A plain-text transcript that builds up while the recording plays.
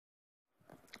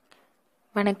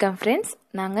வணக்கம் ஃப்ரெண்ட்ஸ்,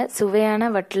 நாங்கள் சுவையான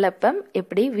வட்டலப்பம்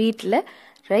எப்படி வீட்டில்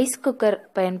ரைஸ் குக்கர்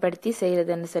பயன்படுத்தி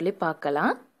செய்கிறதுன்னு சொல்லி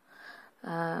பார்க்கலாம்.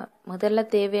 முதல்ல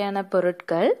தேவையான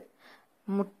பொருட்கள்: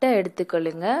 முட்டை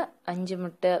எடுத்துக்கொள்ளுங்க. 5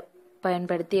 முட்டை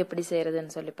பயன்படுத்தி எப்படி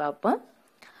செய்கிறதுன்னு சொல்லி பார்ப்போம்.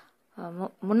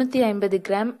 350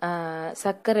 கிராம்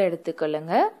சர்க்கரை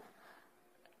எடுத்துக்கொள்ளுங்க.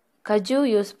 கஜு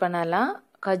யூஸ் பண்ணலாம்.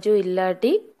 கஜு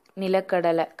இல்லாட்டி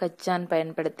நிலக்கடலை கச்சான்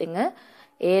பயன்படுத்துங்க.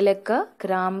 ஏலக்காய்,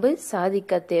 கிராம்பு,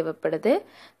 சாதிக்காய் தேவைப்படுது.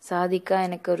 சாதிக்காய்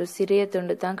எனக்கு ஒரு சிறிய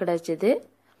துண்டு தான் கிடைச்சிது.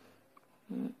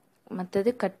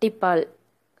 மற்றது கட்டிப்பால்,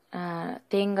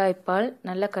 தேங்காய் பால்,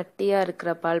 நல்ல கட்டியாக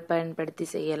இருக்கிற பால் பயன்படுத்தி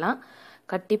செய்யலாம்.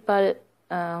 கட்டிப்பால்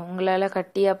உங்களால்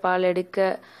கட்டியாக பால்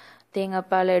தேங்காய்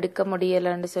பால் எடுக்க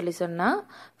முடியலைன்னு சொல்லி சொன்னால்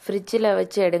ஃப்ரிட்ஜில்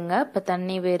வச்சு எடுங்க. இப்போ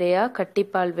தண்ணி வேறையா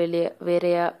கட்டிப்பால்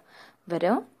வேறையா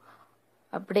வரும்.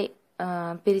 அப்படி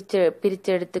பிரித்து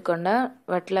எடுத்துக்கொண்டா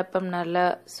வட்டலப்பம் நல்லா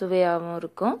சுவையாகவும்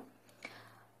இருக்கும்.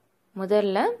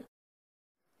 முதல்ல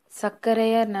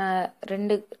சர்க்கரையை நான்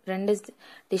ரெண்டு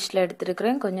டிஷ்ஷில்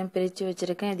எடுத்துருக்கிறேன். கொஞ்சம் பிரித்து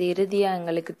வச்சுருக்கேன். இது இறுதியாக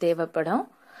எங்களுக்கு தேவைப்படும்.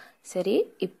 சரி,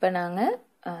 இப்போ நாங்கள்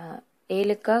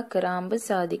ஏலக்காய், கிராம்பு,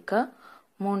 சாதிக்காய்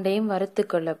மூண்டையும் வறுத்து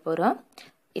கொள்ள போகிறோம்.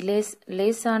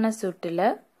 லேசான சூட்டில்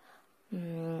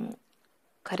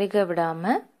கருக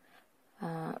விடாமல்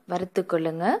வறுத்து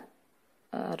கொள்ளுங்க.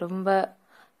 ரொம்ப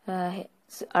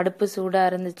அடுப்பு சூடாக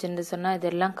இருந்துச்சுன்னு சொன்னால்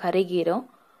இதெல்லாம் கருகிரும்.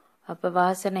 அப்போ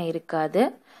வாசனை இருக்காது.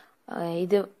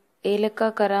 இது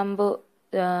ஏலக்காய், கிராம்பு,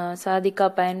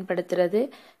 சாதிக்காய் பயன்படுத்துறது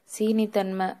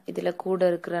சீனித்தன்மை இதில் கூட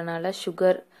இருக்கிறனால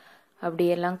சுகர்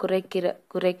அப்படியெல்லாம்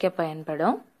குறைக்க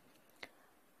பயன்படும்.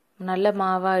 நல்ல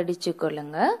மாவாக இடிச்சு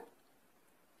கொள்ளுங்க.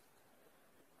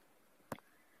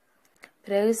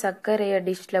 பிறகு சர்க்கரையை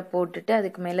டிஷ்ஷில் போட்டுட்டு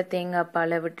அதுக்கு மேலே தேங்காய்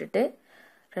பாலை விட்டுட்டு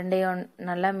ரெண்டையும்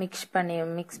நல்லா மிக்ஸ்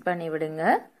பண்ணி விடுங்க.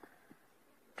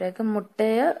 பிறகு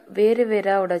முட்டையை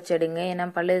வேறாக உடைச்சிடுங்க. ஏன்னா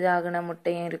பழுதாகின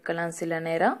முட்டையும் இருக்கலாம் சில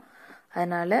நேரம்.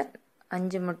 அதனால்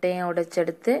 5 முட்டையும்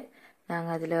உடைச்செடுத்து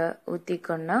நாங்கள் அதில்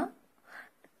ஊற்றிக்கொண்டோம்.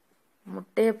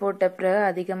 முட்டையை போட்ட பிறகு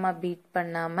அதிகமாக பீட்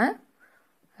பண்ணாமல்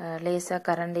லேசாக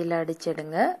கரண்டியில்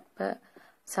அடிச்சிடுங்க. இப்போ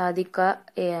சாதிக்காய்,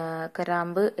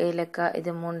 கிராம்பு, ஏலக்காய்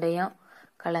இது மூண்டையும்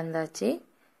கலந்தாச்சு.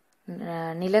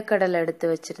 நிலக்கடலை எடுத்து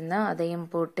வச்சுருந்தேன். அதையும்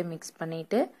போட்டு மிக்ஸ்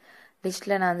பண்ணிவிட்டு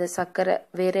டிஷ்ஷில் நான் அந்த சர்க்கரை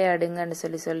வேறே அடுங்கன்னு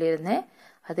சொல்லியிருந்தேன்.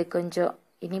 அது கொஞ்சம்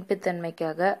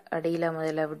இனிப்புத்தன்மைக்காக அடியில்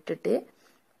முதல்ல விட்டுட்டு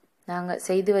நாங்கள்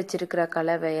செய்து வச்சுருக்கிற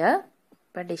கலவையை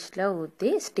இப்போ டிஷ்ஷில்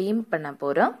ஊற்றி ஸ்டீம் பண்ண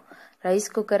போகிறோம்.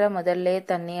 ரைஸ் குக்கரை முதல்ல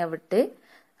தண்ணியை விட்டு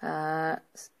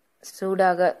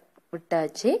சூடாக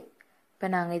விட்டாச்சு. இப்போ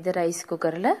நாங்கள் இதை ரைஸ்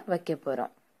குக்கரில் வைக்க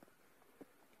போகிறோம்.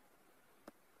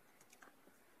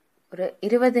 ஒரு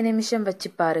 20 நிமிஷம் வச்சு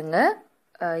பாருங்க.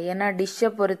 ஏன்னா டிஷ்ஷை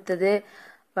பொறுத்தது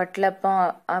வட்டலப்பம்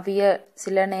அவிய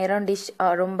சில நேரம் டிஷ்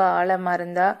ரொம்ப ஆழமாக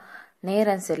இருந்தால்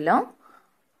நேரம் செல்லும்.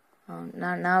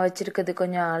 நான் வச்சுருக்கிறது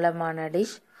கொஞ்சம் ஆழமான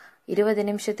டிஷ். 20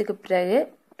 நிமிஷத்துக்கு பிறகு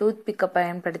டூத் பிக்கை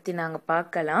பயன்படுத்தி நாங்கள்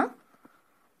பார்க்கலாம்.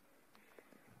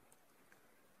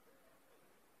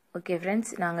 ஓகே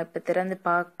ஃப்ரெண்ட்ஸ், நாங்கள் இப்போ திறந்து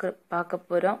பார்க்க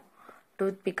போகிறோம்.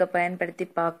 டூத் பிக்கை பயன்படுத்தி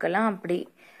பார்க்கலாம். அப்படி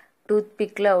டூத்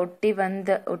பிக்கில் ஒட்டி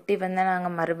வந்தால்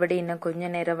நாங்கள் மறுபடியும் இன்னும்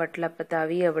கொஞ்சம் நேரம் வட்டலப்பத்தை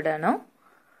அவிய விடணும்.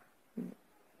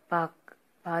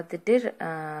 பார்த்துட்டு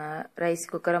ரைஸ்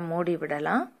குக்கரை மூடி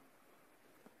விடலாம்.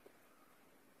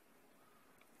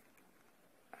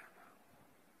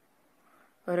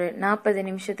 ஒரு 40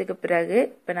 நிமிஷத்துக்கு பிறகு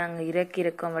இப்போ நாங்கள்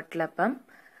இறக்கியிருக்கோம் வட்டலப்பம்.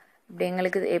 இப்படி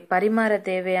எங்களுக்கு பரிமாற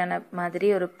தேவையான மாதிரி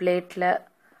ஒரு பிளேட்டில்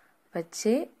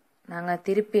வச்சு நாங்கள்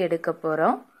திருப்பி எடுக்க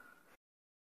போகிறோம்.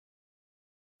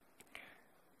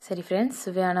 சரி ஃப்ரெண்ட்ஸ்,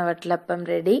 சுவையான வட்டலப்பம்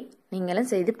ரெடி. நீங்களும்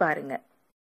செய்து பாருங்கள்.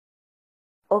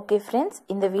 ஓகே ஃப்ரெண்ட்ஸ்,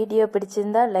 இந்த வீடியோ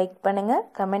பிடிச்சிருந்தா லைக் பண்ணுங்கள்,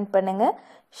 கமெண்ட் பண்ணுங்கள்,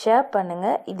 ஷேர்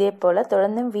பண்ணுங்கள். இதே போல்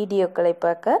தொடர்ந்தும் வீடியோக்களை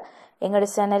பார்க்க எங்களோட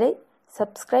சேனலை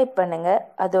சப்ஸ்கிரைப் பண்ணுங்கள்.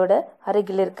 அதோட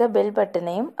அருகில் இருக்க பெல்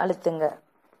பட்டனையும் அழுத்துங்க.